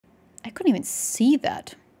couldn't even see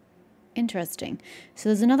that. Interesting. So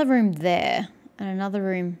there's another room there and another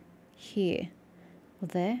room here. Or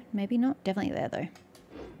there? Maybe not. Definitely there, though.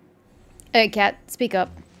 Hey, cat. Speak up.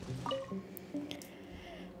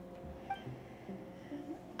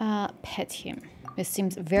 Pet him. This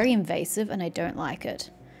seems very invasive and I don't like it.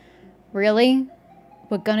 Really?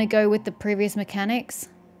 We're gonna go with the previous mechanics?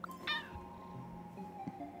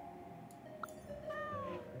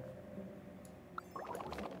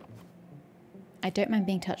 I don't mind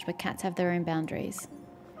being touched, but cats have their own boundaries.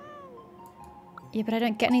 Yeah, but I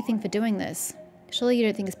don't get anything for doing this. Surely you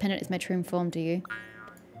don't think this pendant is my true form, do you?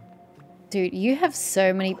 Dude, you have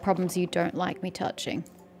so many problems you don't like me touching.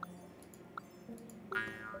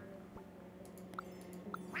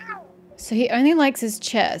 So he only likes his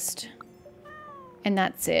chest. And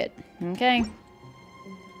that's it. Okay.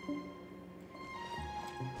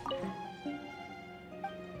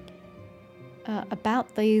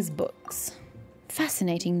 About these books.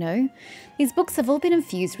 Fascinating, no? These books have all been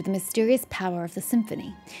infused with the mysterious power of the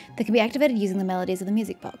symphony that can be activated using the melodies of the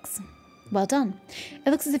music box. Well done.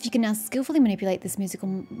 It looks as if you can now skillfully manipulate this musical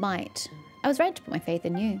might. I was right to put my faith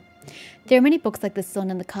in you. There are many books like this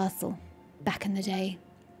one in the castle, back in the day.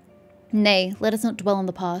 Nay, let us not dwell on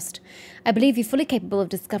the past. I believe you fully capable of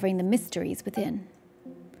discovering the mysteries within.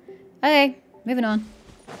 Okay, moving on.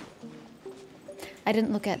 I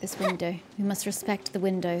didn't look at this window. We must respect the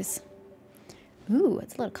windows. Ooh,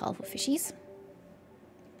 it's a lot of colourful fishies.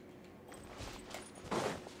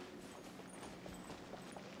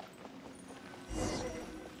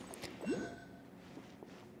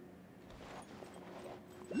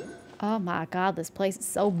 Oh my god, this place is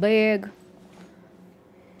so big.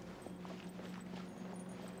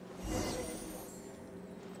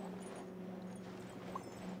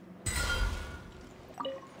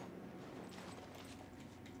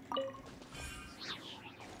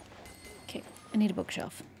 Okay, I need a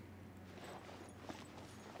bookshelf.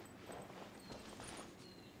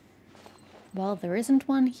 Well, there isn't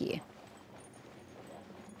one here.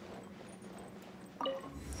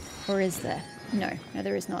 Or is there? No,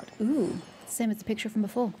 there is not. Ooh, same as the picture from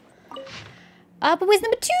before. But where's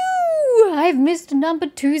number 2? I've missed number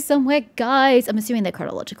 2 somewhere, guys. I'm assuming they're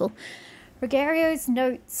chronological. Rogario's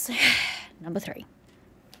notes. Number 3.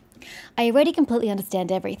 I already completely understand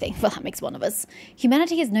everything. Well, that makes one of us.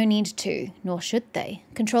 Humanity has no need to, nor should they,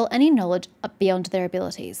 control any knowledge up beyond their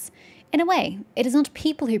abilities. In a way, it is not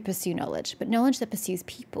people who pursue knowledge, but knowledge that pursues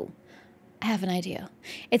people. I have an idea.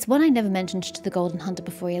 It's one I never mentioned to the Golden Hunter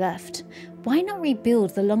before he left. Why not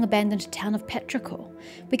rebuild the long-abandoned town of Petrichor?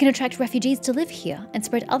 We can attract refugees to live here and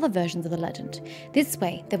spread other versions of the legend. This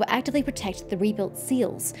way, they will actively protect the rebuilt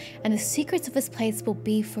seals, and the secrets of this place will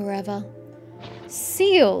be forever.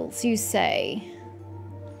 Seals, you say?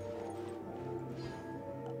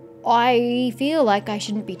 I feel like I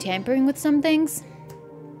shouldn't be tampering with some things.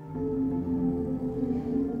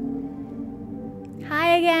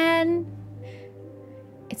 Hi again.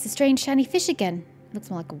 It's a strange shiny fish again. Looks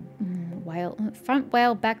more like a whale. Front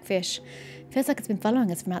whale, back fish. Feels like it's been following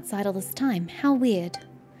us from outside all this time. How weird.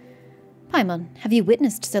 Paimon, have you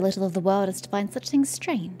witnessed so little of the world as to find such things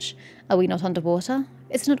strange? Are we not underwater?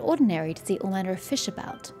 It's not ordinary to see all manner of fish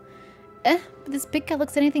about. But this big guy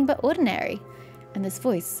looks anything but ordinary. And this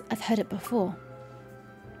voice, I've heard it before.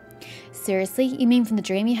 Seriously? You mean from the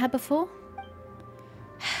dream you had before?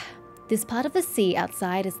 This part of the sea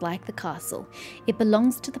outside is like the castle. It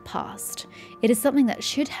belongs to the past. It is something that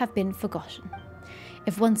should have been forgotten.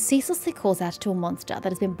 If one ceaselessly calls out to a monster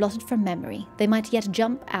that has been blotted from memory, they might yet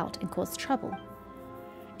jump out and cause trouble.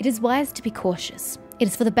 It is wise to be cautious. It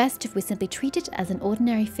is for the best if we simply treat it as an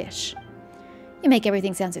ordinary fish. You make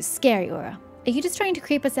everything sound so scary, Aura. Are you just trying to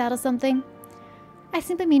creep us out or something? I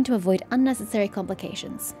simply mean to avoid unnecessary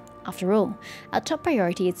complications. After all, our top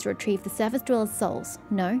priority is to retrieve the surface dwellers' souls,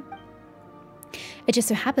 no? It just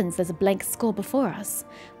so happens there's a blank score before us.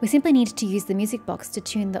 We simply need to use the music box to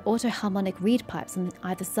tune the auto-harmonic reed pipes on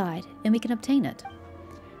either side, and we can obtain it.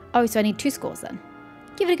 Oh, so I need 2 scores then.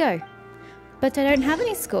 Give it a go. But I don't have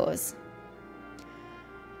any scores.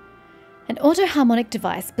 An auto-harmonic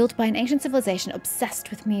device built by an ancient civilization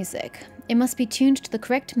obsessed with music. It must be tuned to the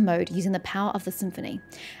correct mode using the power of the symphony.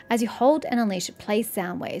 As you hold and unleash play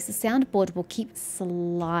sound waves, the soundboard will keep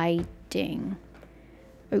sliding.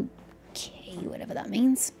 Okay, whatever that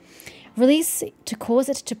means. Release to cause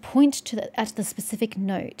it to point at the specific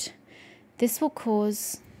note. This will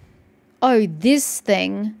cause... Oh, this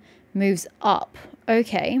thing moves up.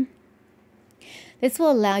 Okay. This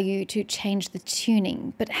will allow you to change the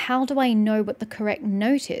tuning, but how do I know what the correct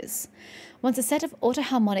note is? Once a set of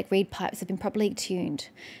auto-harmonic reed pipes have been properly tuned,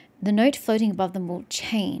 The note floating above them will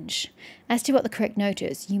change. As to what the correct note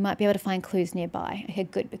is, you might be able to find clues nearby. Okay,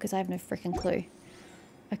 good, because I have no freaking clue.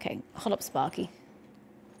 Okay, hold up, Sparky.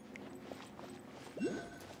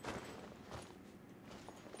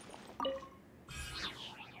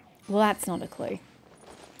 Well, that's not a clue.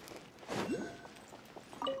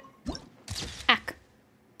 Ack.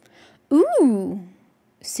 Ooh!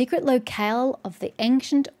 Secret locale of the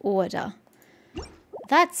Ancient Order.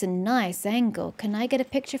 That's a nice angle. Can I get a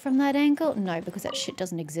picture from that angle? No, because that shit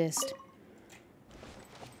doesn't exist.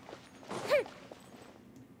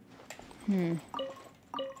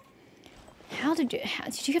 How did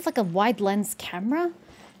you have like a wide lens camera?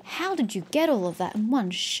 How did you get all of that in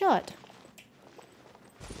one shot?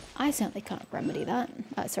 I certainly can't remedy that.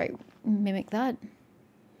 Sorry, mimic that.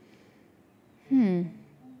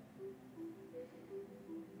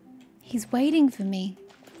 He's waiting for me.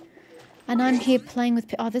 And I'm here playing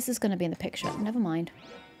with... Oh, this is going to be in the picture. Never mind.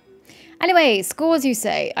 Anyway, scores you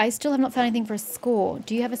say. I still have not found anything for a score.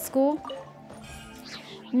 Do you have a score?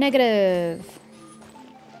 Negative.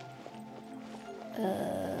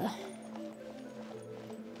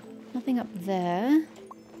 Nothing up there.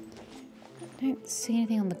 I don't see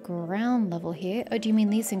anything on the ground level here. Oh, do you mean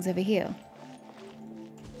these things over here?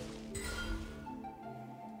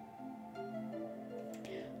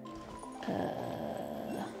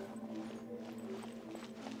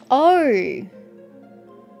 Oh!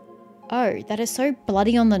 Oh, that is so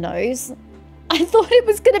bloody on the nose. I thought it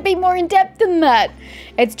was going to be more in depth than that.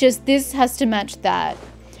 It's just this has to match that.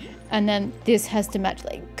 And then this has to match...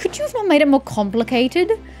 Like, could you have not made it more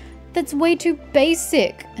complicated? That's way too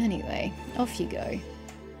basic. Anyway, off you go.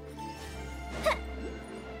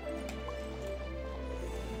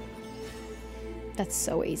 That's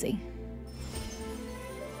so easy.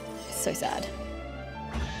 So sad.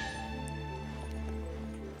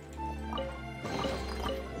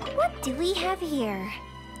 What do we have here?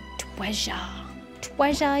 Treasure.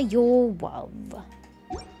 Treasure your love.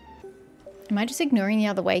 Am I just ignoring the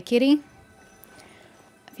other way, kitty?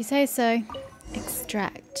 If you say so.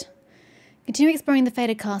 Extract. Continue exploring the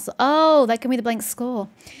faded castle. Oh, that can be the blank score.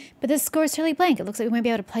 But this score is totally blank. It looks like we won't be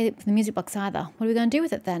able to play it with the music box either. What are we going to do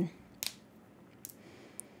with it then?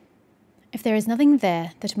 If there is nothing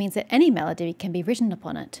there, that means that any melody can be written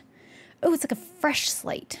upon it. Oh, it's like a fresh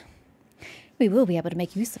slate. We will be able to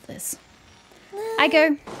make use of this. I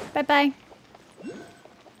go. Bye-bye.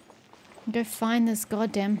 Go find this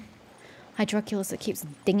goddamn hydroculus that keeps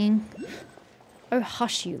dinging. Oh,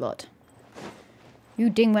 hush, you lot. You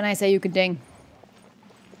ding when I say you can ding.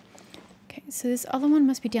 Okay, so this other one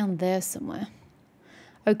must be down there somewhere.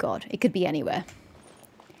 Oh god, it could be anywhere.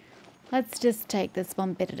 Let's just take this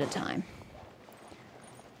one bit at a time.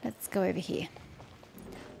 Let's go over here.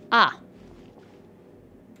 Ah!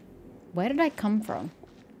 Where did I come from?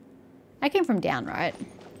 I came from down, right?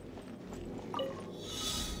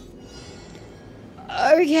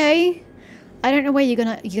 Okay. I don't know where you're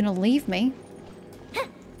gonna leave me.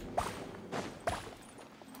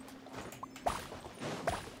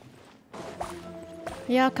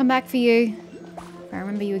 Yeah, I'll come back for you. I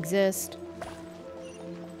remember you exist.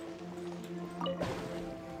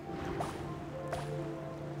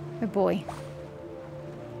 Oh boy.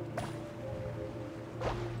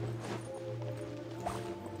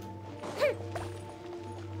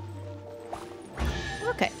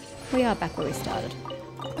 Okay, we are back where we started.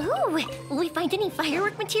 Ooh, will we find any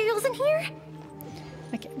firework materials in here?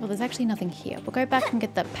 Okay, well there's actually nothing here. We'll go back and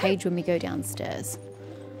get that page when we go downstairs.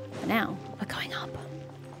 For now, we're going up.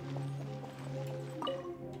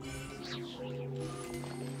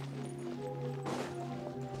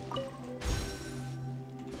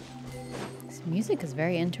 This music is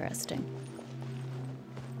very interesting.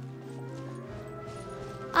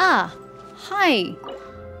 Ah, hi.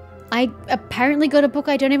 I apparently got a book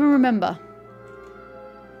I don't even remember.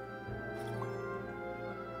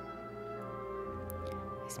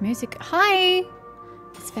 This music, hi.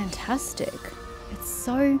 It's fantastic. It's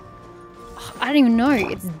so, I don't even know,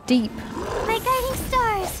 it's deep. My guiding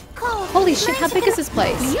stars, cold. Holy shit, how big is this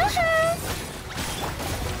place?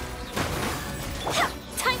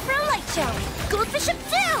 Time for a light show. Goldfish up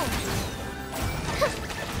down.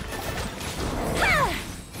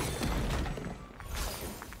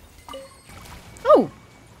 Oh,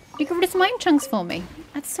 you got rid of some iron chunks for me.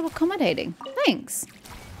 That's so accommodating. Thanks.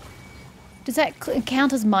 Does that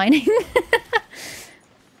count as mining?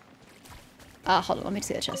 Hold on, let me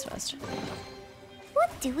see the chest first.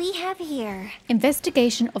 What do we have here?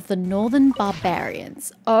 Investigation of the Northern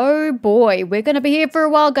Barbarians. Oh boy, we're going to be here for a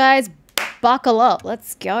while, guys. Buckle up.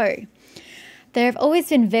 Let's go. There have always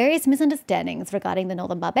been various misunderstandings regarding the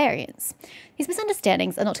Northern Barbarians. These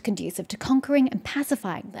misunderstandings are not conducive to conquering and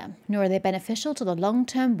pacifying them, nor are they beneficial to the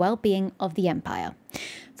long-term well-being of the Empire.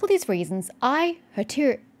 For these reasons, I,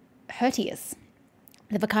 Hirtius,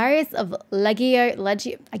 the Vicarius of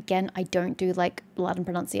Legio, again, I don't do like Latin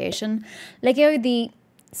pronunciation, Legio the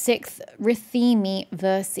 6th Rithemi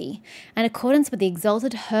Versi, in accordance with the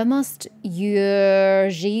exalted Hermost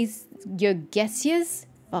Urgesius,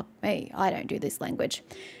 fuck me, I don't do this language.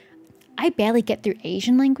 I barely get through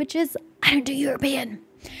Asian languages, I don't do European.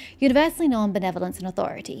 Universally known benevolence and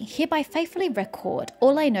authority, hereby faithfully record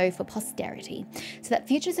all I know for posterity, so that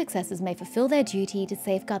future successors may fulfill their duty to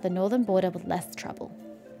safeguard the northern border with less trouble.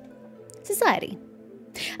 Society.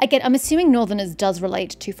 Again, I'm assuming Northerners does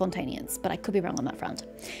relate to Fontanians, but I could be wrong on that front.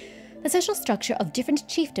 The social structure of different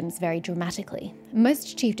chiefdoms vary dramatically.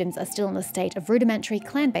 Most chiefdoms are still in the state of rudimentary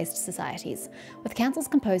clan-based societies, with councils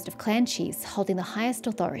composed of clan chiefs holding the highest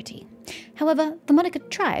authority. However, the Monica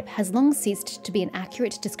tribe has long ceased to be an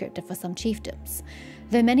accurate descriptor for some chiefdoms.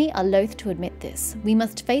 Though many are loath to admit this, we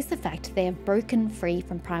must face the fact they have broken free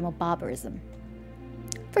from primal barbarism.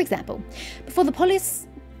 For example, before the polis,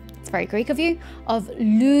 it's very Greek of you, of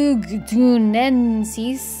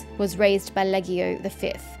Lugdunensis was raised by Legio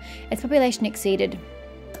V, its population exceeded,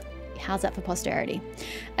 how's that for posterity?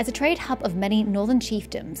 As a trade hub of many northern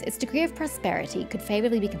chiefdoms, its degree of prosperity could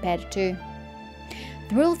favourably be compared to.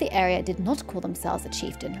 The rule of the area did not call themselves a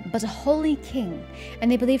chieftain, but a holy king,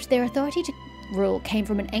 and they believed their authority to rule came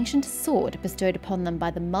from an ancient sword bestowed upon them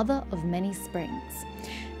by the mother of many springs.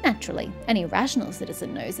 Naturally, any rational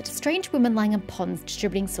citizen knows that strange women lying in ponds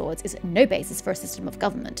distributing swords is no basis for a system of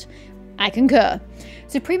government. I concur.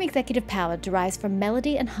 Supreme executive power derives from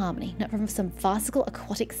melody and harmony, not from some farcical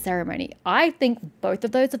aquatic ceremony. I think both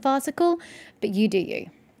of those are farcical, but you do you.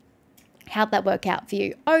 How'd that work out for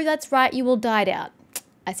you? Oh, that's right, you all died out.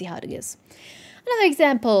 I see how it is. Another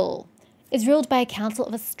example is ruled by a council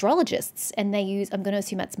of astrologists, and they use, I'm going to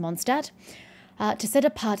assume that's Mondstadt, to set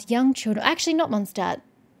apart young children. Actually, not Mondstadt.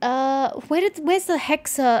 Where's the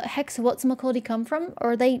Hexa whatchamacallit come from?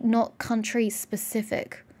 Or are they not country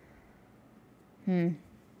specific? I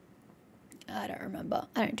don't remember.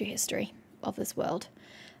 I don't do history of this world.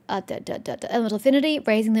 Elemental affinity,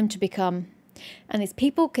 raising them to become, and these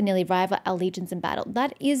people can nearly rival our legions in battle.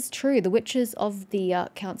 That is true. The witches of the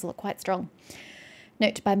council are quite strong.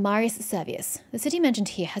 Note by Marius Servius. The city mentioned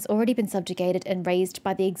here has already been subjugated and razed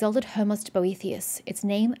by the exalted Hermost Boethius, its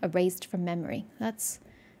name erased from memory. That's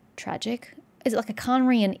tragic. Is it like a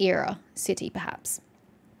Khanrian era city, perhaps?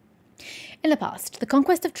 In the past, the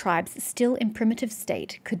conquest of tribes still in primitive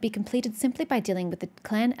state could be completed simply by dealing with the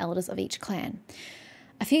clan elders of each clan.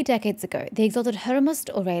 A few decades ago, the exalted Hermost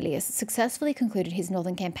Aurelius successfully concluded his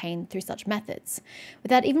northern campaign through such methods,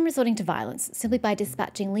 without even resorting to violence, simply by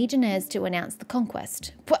dispatching legionnaires to announce the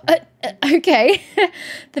conquest. Okay.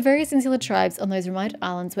 The various insular tribes on those remote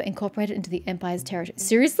islands were incorporated into the Empire's territory.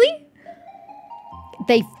 Seriously?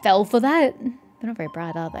 They fell for that? They're not very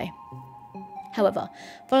bright, are they? However,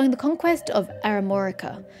 following the conquest of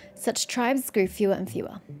Aramorica, such tribes grew fewer and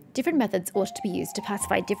fewer. Different methods ought to be used to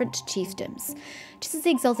pacify different chiefdoms. Just as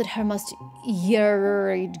the exalted Hermost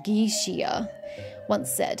Eurygesia once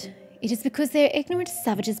said, "It is because they are ignorant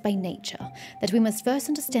savages by nature that we must first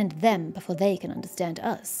understand them before they can understand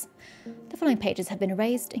us." The following pages have been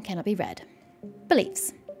erased and cannot be read.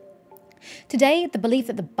 Beliefs. Today, the belief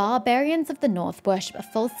that the barbarians of the north worship a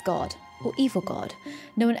false god, or evil god,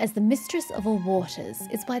 known as the Mistress of All Waters,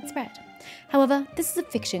 is widespread. However, this is a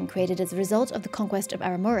fiction created as a result of the conquest of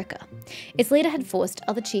Aramorica. Its leader had forced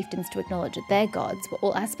other chieftains to acknowledge that their gods were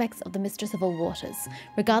all aspects of the Mistress of All Waters,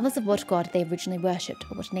 regardless of what god they originally worshipped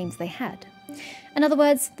or what names they had. In other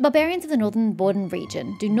words, the barbarians of the northern border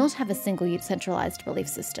region do not have a single centralized belief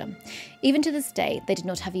system. Even to this day, they did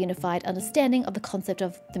not have a unified understanding of the concept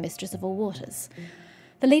of the Mistress of All Waters.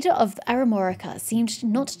 The leader of Aramorica seemed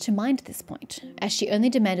not to mind this point, as she only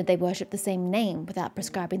demanded they worship the same name without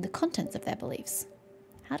prescribing the contents of their beliefs.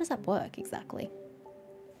 How does that work exactly?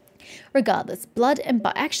 Regardless, blood and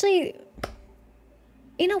actually,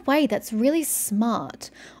 in a way that's really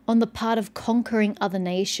smart on the part of conquering other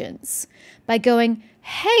nations by going,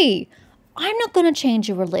 hey, I'm not going to change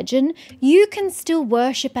your religion. You can still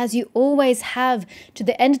worship as you always have to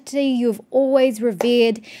the entity you've always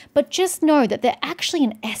revered, but just know that they're actually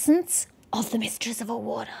an essence of the Mistress of All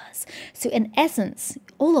Waters. So in essence,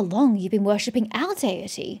 all along you've been worshipping our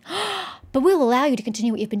deity, but we'll allow you to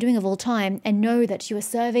continue what you've been doing of all time and know that you are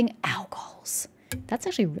serving our goals. That's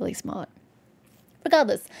actually really smart.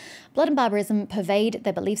 Regardless, blood and barbarism pervade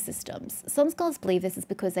their belief systems. Some scholars believe this is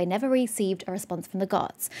because they never received a response from the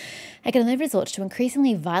gods and can only resort to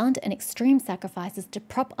increasingly violent and extreme sacrifices to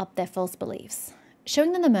prop up their false beliefs.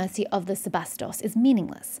 Showing them the mercy of the Sebastos is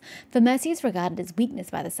meaningless, for mercy is regarded as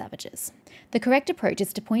weakness by the savages. The correct approach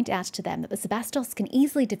is to point out to them that the Sebastos can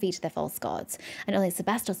easily defeat their false gods, and only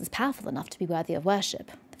Sebastos is powerful enough to be worthy of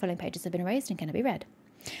worship. The following pages have been erased and cannot be read.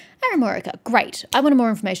 Aramorica, great. I wanted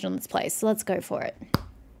more information on this place, so let's go for it.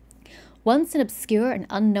 Once an obscure and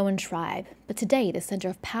unknown tribe, but today the centre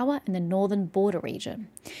of power in the northern border region.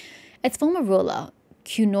 Its former ruler,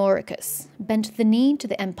 Cunoricus, bent the knee to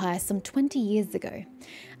the empire some 20 years ago.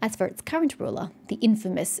 As for its current ruler, the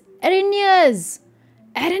infamous Erinyes!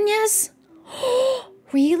 Erinyes?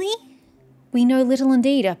 Really? We know little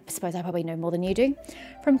indeed. I suppose I probably know more than you do.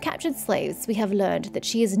 From captured slaves, we have learned that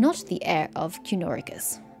she is not the heir of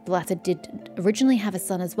Cunoricus. The latter did originally have a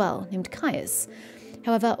son as well, named Caius.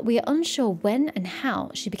 However, we are unsure when and how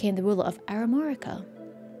she became the ruler of Aramorica.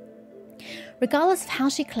 Regardless of how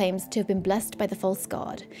she claims to have been blessed by the false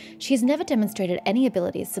god, she has never demonstrated any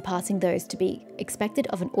abilities surpassing those to be expected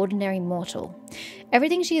of an ordinary mortal.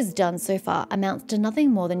 Everything she has done so far amounts to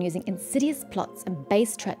nothing more than using insidious plots and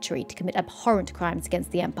base treachery to commit abhorrent crimes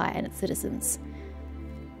against the Empire and its citizens.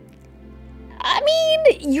 I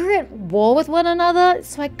mean, you're at war with one another,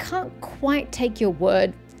 so I can't quite take your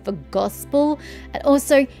word for gospel, and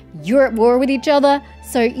also you're at war with each other,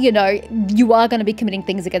 so you know you are going to be committing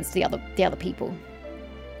things against the other people.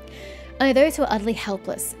 Only those who are utterly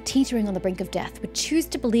helpless, teetering on the brink of death, would choose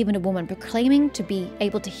to believe in a woman proclaiming to be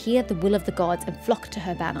able to hear the will of the gods and flock to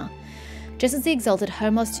her banner. Just as the exalted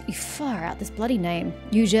Homos, you far out this bloody name,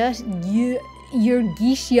 Urgisha,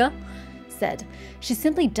 said, she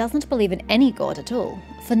simply doesn't believe in any god at all,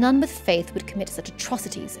 for none with faith would commit such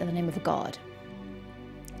atrocities in the name of a god.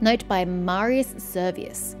 Note by Marius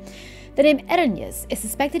Servius. The name Erinyes is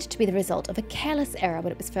suspected to be the result of a careless error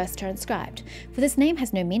when it was first transcribed, for this name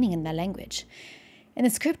has no meaning in their language. In the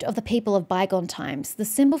script of the people of bygone times, the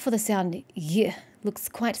symbol for the sound y looks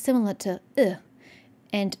quite similar to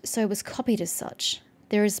and so was copied as such.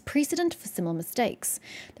 There is precedent for similar mistakes.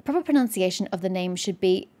 The proper pronunciation of the name should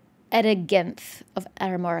be Eregenth of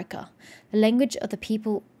Aramorica. The language of the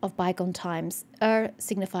people of bygone times,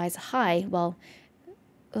 signifies high, while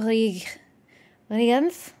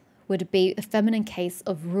Regenth would be the feminine case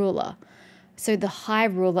of ruler. So the high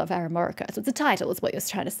ruler of Aramorica. So it's a title is what you're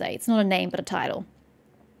trying to say. It's not a name, but a title.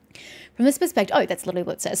 From this perspective, oh, that's literally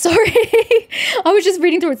what it says. Sorry. I was just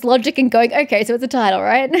reading through its logic and going, okay, so it's a title,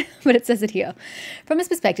 right? But it says it here. From this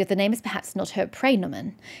perspective, the name is perhaps not her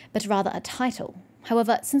praenomen, but rather a title.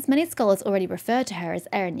 However, since many scholars already refer to her as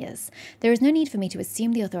Erinyes, there is no need for me to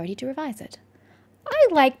assume the authority to revise it. I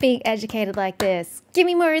like being educated like this. Give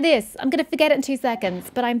me more of this. I'm going to forget it in 2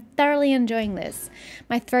 seconds, but I'm thoroughly enjoying this.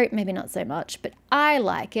 My throat, maybe not so much, but I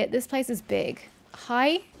like it. This place is big.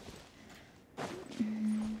 Hi.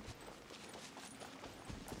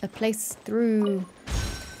 A place through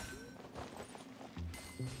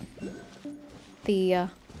the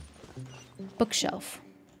bookshelf.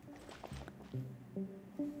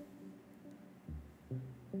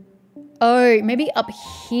 Oh, maybe up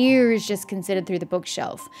here is just considered through the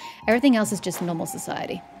bookshelf. Everything else is just normal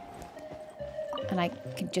society. And I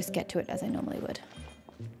can just get to it as I normally would.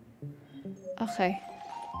 Okay.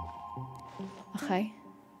 Okay.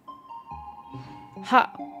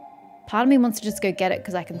 Ha! Part of me wants to just go get it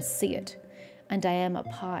because I can see it. And I am up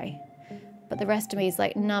high. But the rest of me is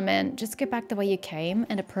like, nah man, just go back the way you came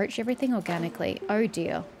and approach everything organically. Oh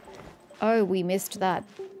dear. Oh, we missed that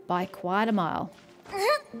by quite a mile.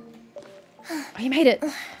 Oh, you made it.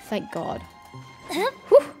 Thank God.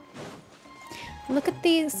 Whew. Look at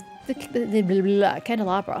these, the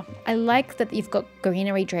candelabra. I like that you've got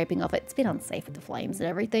greenery draping off it. It's been unsafe with the flames and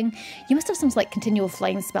everything. You must have some like continual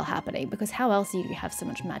flame spell happening, because how else do you have so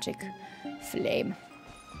much magic flame?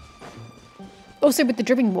 Also with the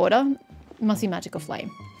dripping water, it must be magical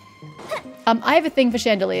flame. I have a thing for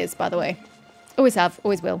chandeliers, by the way. Always have,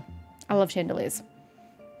 always will. I love chandeliers.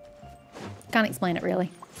 Can't explain it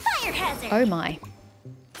really. Fire hazard! Oh my.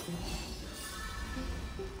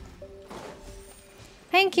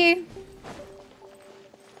 Thank you.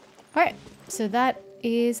 Alright, so that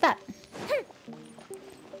is that.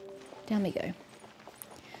 Down we go.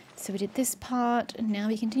 So we did this part, and now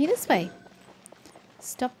we continue this way.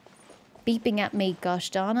 Stop beeping at me, gosh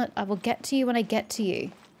darn it. I will get to you when I get to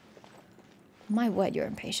you. My word, you're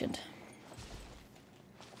impatient.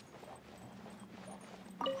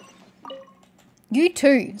 You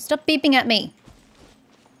too. Stop beeping at me.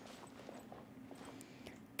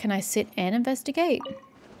 Can I sit and investigate?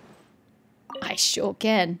 I sure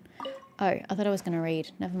can. Oh, I thought I was going to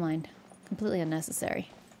read. Never mind. Completely unnecessary.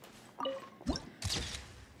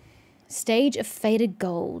 Stage of Faded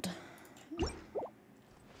Gold.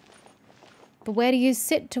 But where do you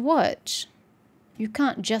sit to watch? You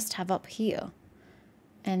can't just have up here.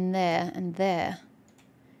 And there, and there.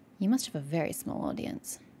 You must have a very small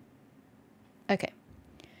audience. Okay.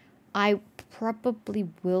 I probably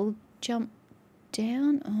will jump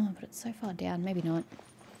down. Oh, but it's so far down. Maybe not.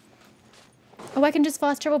 Oh, I can just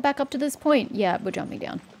fast travel back up to this point. Yeah, we're jumping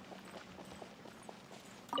down.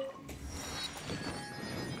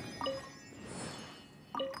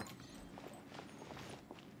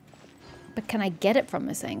 But can I get it from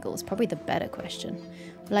this angle is probably the better question.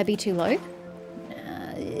 Will I be too low?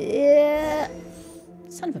 Yeah.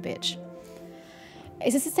 Son of a bitch.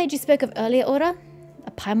 Is this the stage you spoke of earlier, Aura?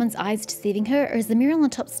 Are Paimon's eyes deceiving her, or is the mirror on the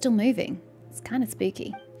top still moving? It's kind of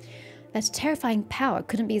spooky. That terrifying power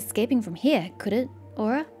couldn't be escaping from here, could it,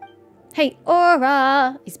 Aura? Hey, Aura!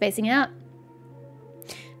 Are you spacing out?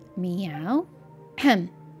 Meow? Ahem.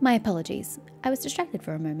 My apologies. I was distracted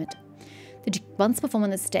for a moment. Did you once perform on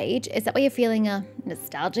the stage? Is that why you're feeling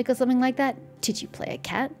nostalgic or something like that? Did you play a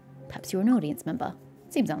cat? Perhaps you were an audience member.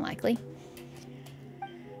 Seems unlikely.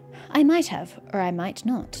 I might have, or I might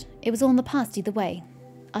not. It was all in the past either way.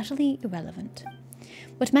 Utterly irrelevant.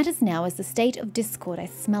 What matters now is the state of discord I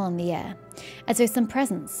smell in the air, as though some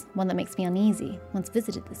presence, one that makes me uneasy, once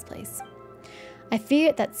visited this place. I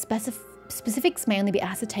fear that specifics may only be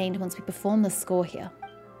ascertained once we perform the score here.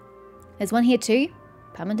 There's one here too?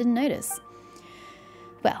 Paimon didn't notice.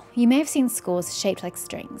 Well, you may have seen scores shaped like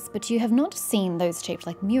strings, but you have not seen those shaped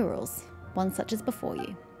like murals, one such as before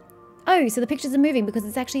you. Oh, so the pictures are moving because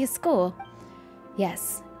it's actually a score?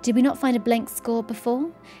 Yes. Did we not find a blank score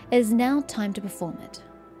before? It is now time to perform it.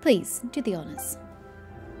 Please, do the honors.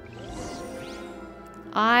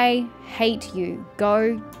 I hate you.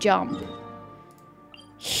 Go jump.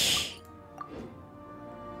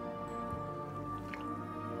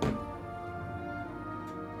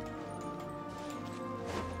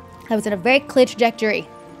 That was in a very clear trajectory.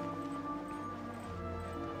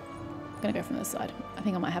 I'm gonna go from this side. I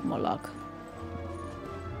think I might have more luck.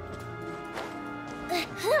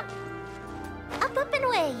 Up and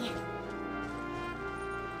away.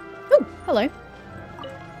 Oh, hello.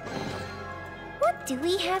 What do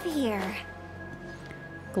we have here?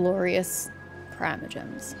 Glorious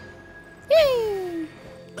Primogems. Yay!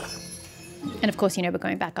 And of course, you know we're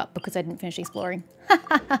going back up because I didn't finish exploring. Ha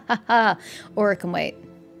ha ha ha ha. Or it can wait.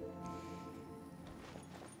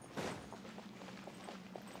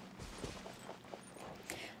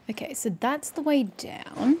 Okay, so that's the way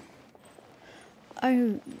down.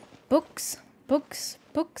 Oh, books, books,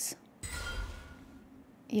 books.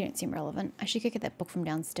 You don't seem relevant. I should go get that book from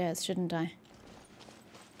downstairs, shouldn't I?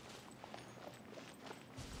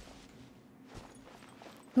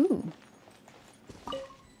 Ooh.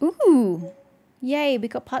 Ooh. Yay, we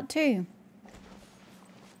got part 2.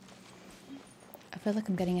 I feel like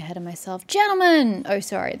I'm getting ahead of myself. Gentlemen! Oh,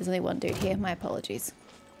 sorry, there's only one dude here. My apologies.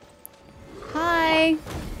 Hi.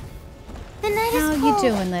 The night How is you cold.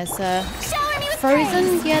 doing there, sir? Shower me with Frozen?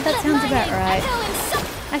 praise. Yeah, that sounds about right.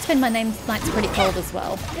 I I spend my nights pretty cold as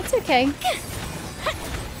well. It's okay. I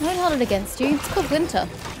won't hold it against you. It's called winter.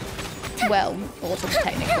 Well, autumn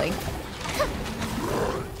technically.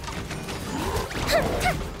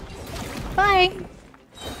 Bye.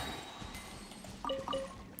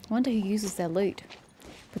 I wonder who uses their loot.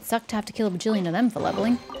 Would suck to have to kill a bajillion of them for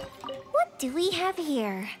leveling. What do we have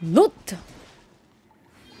here? Loot!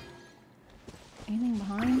 Anything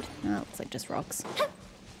behind? No, it looks like just rocks.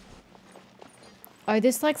 Oh,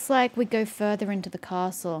 this looks like we go further into the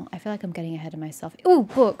castle. I feel like I'm getting ahead of myself. Ooh,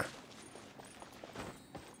 book.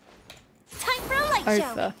 Time for a light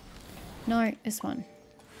show. Over. No, this one.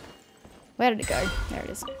 Where did it go? There it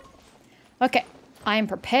is. Okay, I am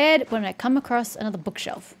prepared when I come across another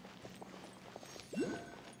bookshelf.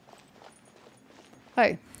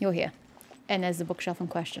 Oh, you're here. And there's the bookshelf in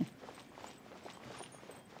question.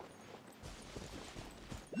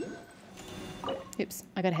 Oops,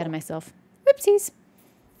 I got ahead of myself. Whoopsies.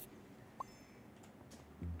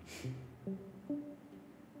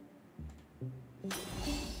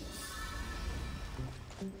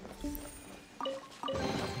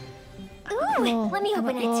 Ooh, Law. let me I open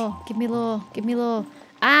want it. law. Give me law. Give me law.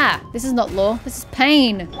 Ah, this is not law. This is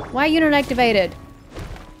pain. Why are you not activated?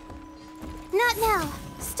 Not now.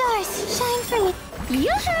 Stars, shine for me.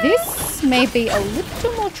 This may be a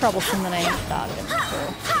little more troublesome than I bargained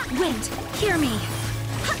for. Wind, hear me.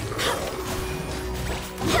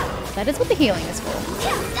 That is what the healing is for.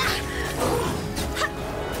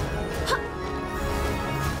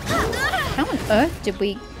 How on earth did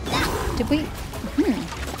we...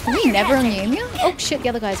 Were we never on Yumia? Oh shit, the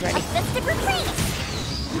other guy's ready. Festive retreat!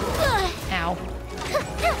 Ow.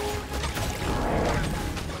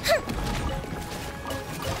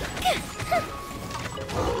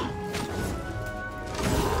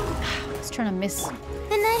 I was trying to miss...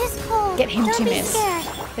 The night is cold. Get him Don't to be miss. scared.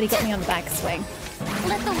 But he got me on the back swing.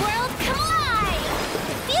 Let the world come alive!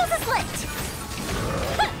 Fuse is lit!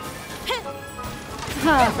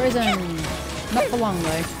 Ha, frozen. Not for long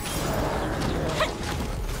though.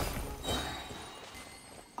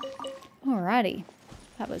 Alrighty.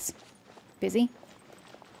 That was busy.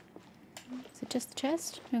 Is it just the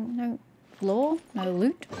chest? No lore? No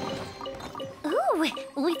loot? Ooh,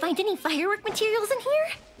 will we find any firework materials in here?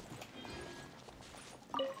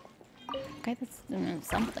 Okay, that's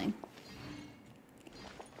something.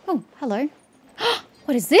 Oh, hello.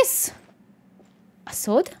 What is this? A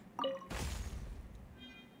sword?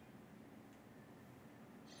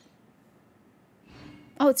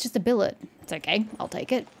 Oh, it's just a billet. It's okay, I'll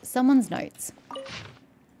take it. Someone's notes.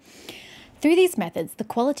 Through these methods, the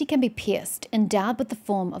quality can be pierced, endowed with the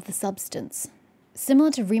form of the substance.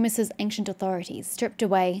 Similar to Remus's ancient authorities, stripped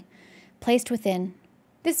away, placed within.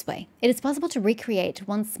 This way, it is possible to recreate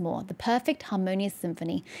once more the perfect harmonious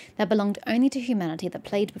symphony that belonged only to humanity that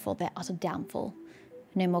played before their utter downfall.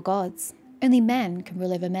 No more gods. Only man can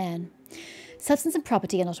rule over man. Substance and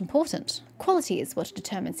property are not important. Quality is what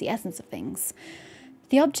determines the essence of things.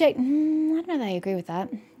 The object, I don't know that I agree with that.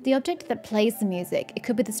 The object that plays the music, it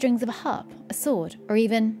could be the strings of a harp, a sword, or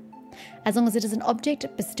even, as long as it is an object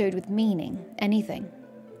bestowed with meaning, anything.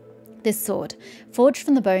 This sword, forged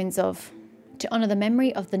from the bones of, to honour the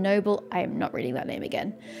memory of the noble, I am not reading that name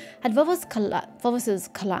again, had Vovos's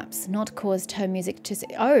collapse not caused her music to,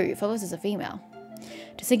 Vovos is a female,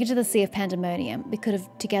 to sink into the sea of pandemonium, we could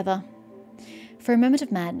have together. For a moment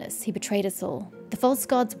of madness, he betrayed us all. The false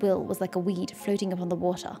god's will was like a weed floating upon the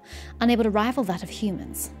water, unable to rival that of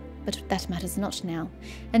humans. But that matters not now.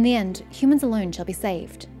 In the end, humans alone shall be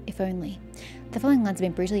saved, if only. The following lines have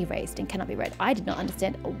been brutally erased and cannot be read. I did not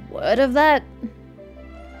understand a word of that.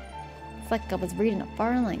 It's like I was reading a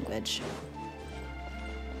foreign language.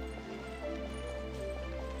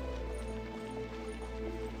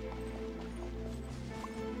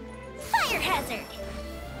 Fire hazard!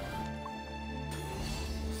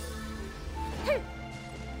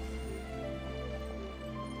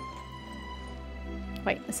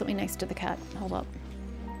 Wait, there's something next to the cat. Hold up.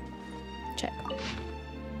 Check.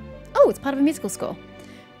 Oh, it's part of a musical score.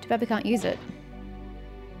 Too bad we can't use it.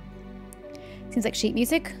 Seems like sheet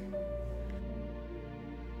music.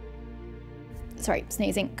 Sorry,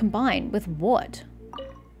 sneezing. Combine with what?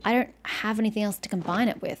 I don't have anything else to combine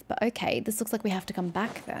it with, but okay, this looks like we have to come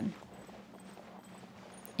back then.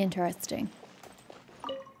 Interesting.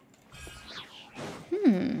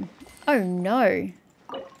 Oh no.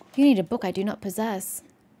 You need a book I do not possess.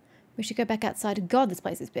 We should go back outside. God, this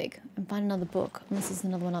place is big. And find another book. Unless there's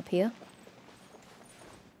another one up here.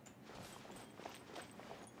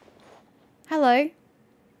 Hello.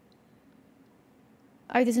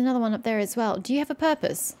 Oh, there's another one up there as well. Do you have a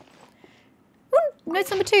purpose? Ooh, notes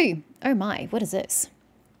number 2. Oh my, what is this?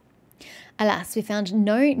 Alas, we found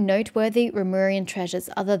no noteworthy Remurian treasures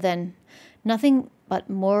other than nothing but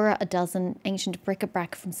more a dozen ancient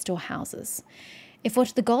bric-a-brac from storehouses. If what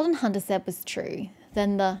the Golden Hunter said was true,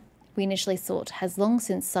 then the we initially sought has long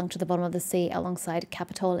since sunk to the bottom of the sea alongside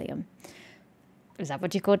Capitolium. Is that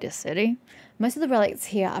what you call this city? Most of the relics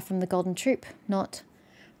here are from the Golden Troop, not...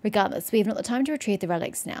 Regardless, we have not the time to retrieve the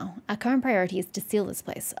relics now. Our current priority is to seal this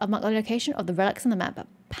place. I'll mark the location of the relics on the map, but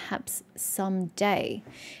perhaps someday.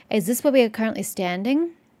 Is this where we are currently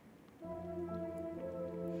standing?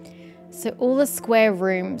 So all the square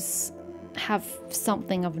rooms have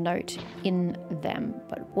something of note in them,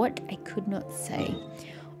 but what I could not say.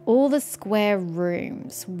 All the square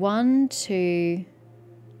rooms. 1, 2...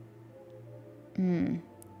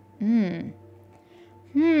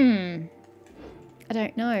 I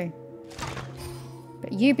don't know.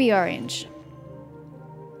 But you be orange.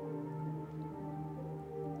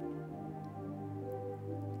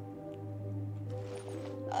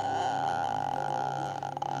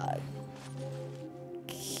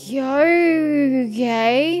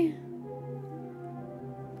 Okay.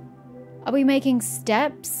 Are we making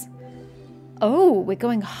steps? Oh, we're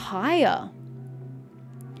going higher.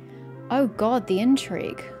 Oh god, the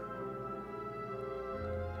intrigue.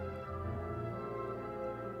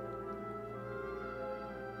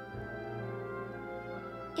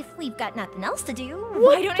 If we've got nothing else to do, What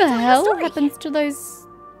why don't the I tell you a hell story? happens to those?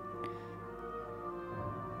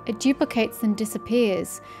 It duplicates and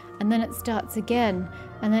disappears, and then it starts again,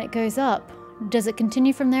 and then it goes up. Does it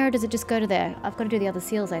continue from there, or does it just go to there? I've got to do the other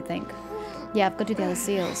seals, I think. Yeah, I've got to do the other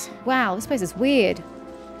seals. Wow, this place is weird.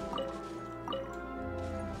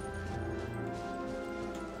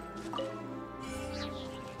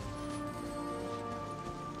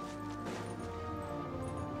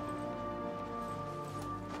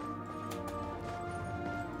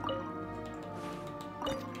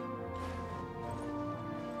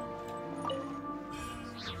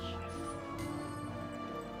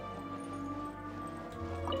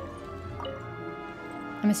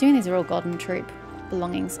 I'm assuming these are all Golden Troop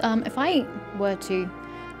belongings. If I were to...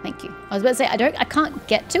 Thank you. I was about to say, I can't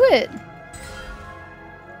get to it.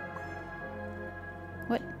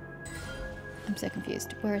 What? I'm so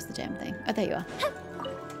confused. Where is the damn thing? Oh, there you are.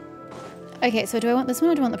 Okay, so do I want this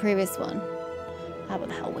one or do I want the previous one? How about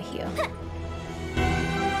the hell we're here?